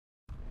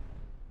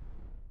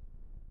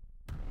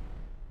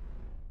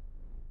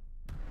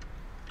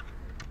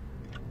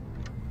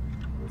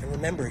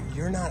remember,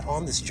 you're not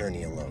on this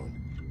journey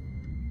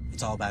alone.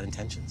 It's all about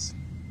intentions.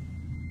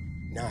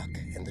 Knock,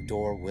 and the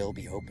door will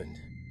be opened.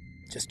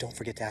 Just don't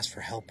forget to ask for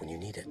help when you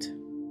need it.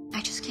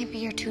 I just can't be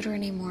your tutor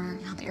anymore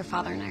now that your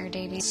father and I are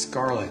dating.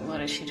 Scarlet.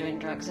 What, is she doing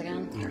drugs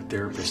again? Her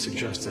therapist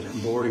suggested a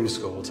boarding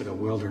school. It's like a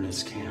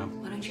wilderness camp.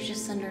 Why don't you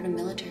just send her to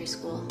military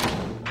school?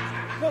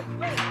 No,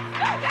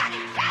 Daddy!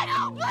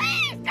 No,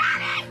 please,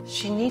 Daddy!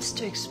 She needs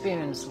to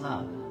experience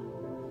love.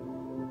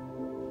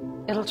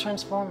 It'll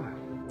transform her.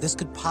 This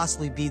could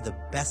possibly be the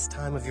best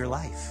time of your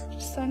life.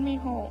 Just send me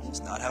home. It's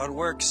not how it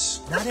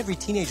works. Not every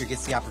teenager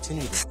gets the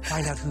opportunity to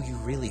find out who you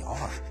really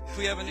are.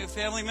 We have a new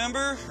family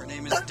member. Her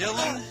name is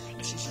Dylan.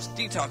 She's just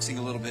detoxing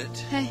a little bit.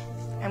 Hey.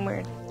 I'm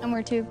weird. I'm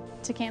weird too.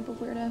 It's a camp of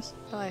weirdos.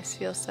 Well, I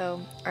feel so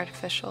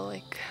artificial,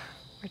 like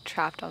we're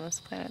trapped on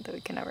this planet that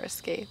we can never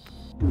escape.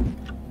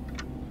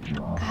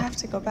 I have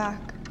to go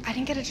back. I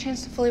didn't get a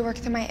chance to fully work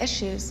through my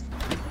issues.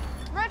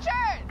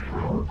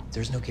 Richard!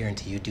 There's no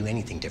guarantee you'd do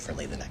anything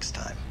differently the next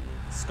time.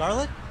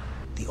 Scarlet,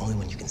 the only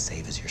one you can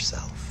save is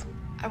yourself.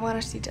 I want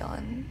to see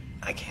Dylan.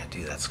 I can't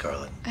do that,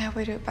 Scarlet. I hope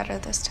we do it better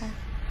this time.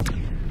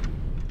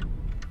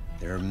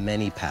 There are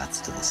many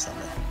paths to the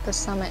summit. The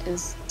summit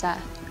is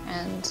death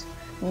and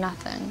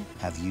nothing.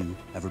 Have you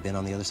ever been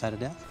on the other side of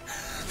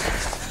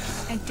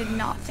death? I did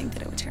not think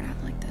that it would turn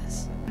out like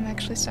this. I'm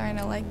actually starting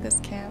to like this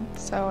camp.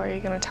 So are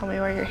you going to tell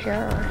me why you're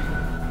here,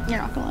 or? You're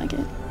not gonna like it.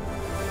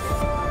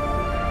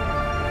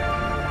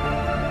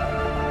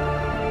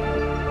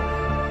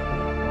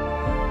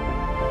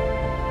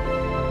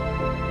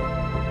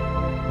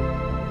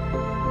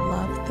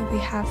 Love that we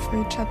have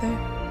for each other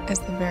is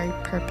the very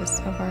purpose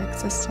of our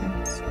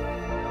existence.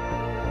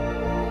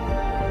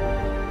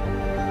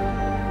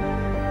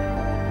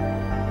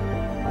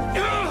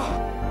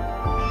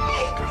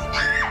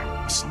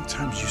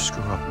 Sometimes you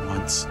screw up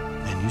once,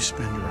 and you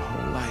spend your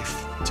whole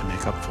life to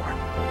make up for it.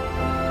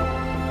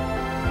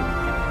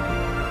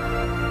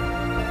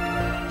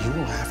 You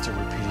will have to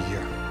repeat a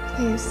year.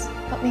 Please,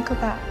 let me go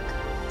back.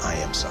 I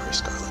am sorry,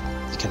 Scarlet.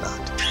 You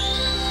cannot.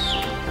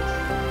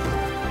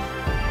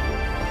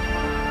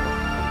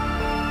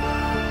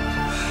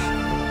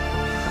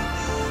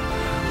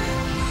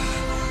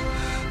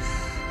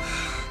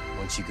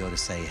 Once you go to,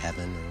 say,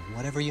 heaven, or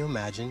whatever you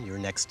imagine your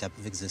next step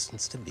of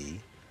existence to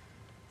be,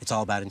 it's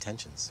all about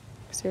intentions.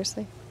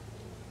 Seriously?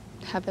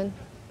 Heaven?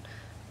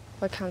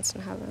 What counts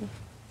in heaven?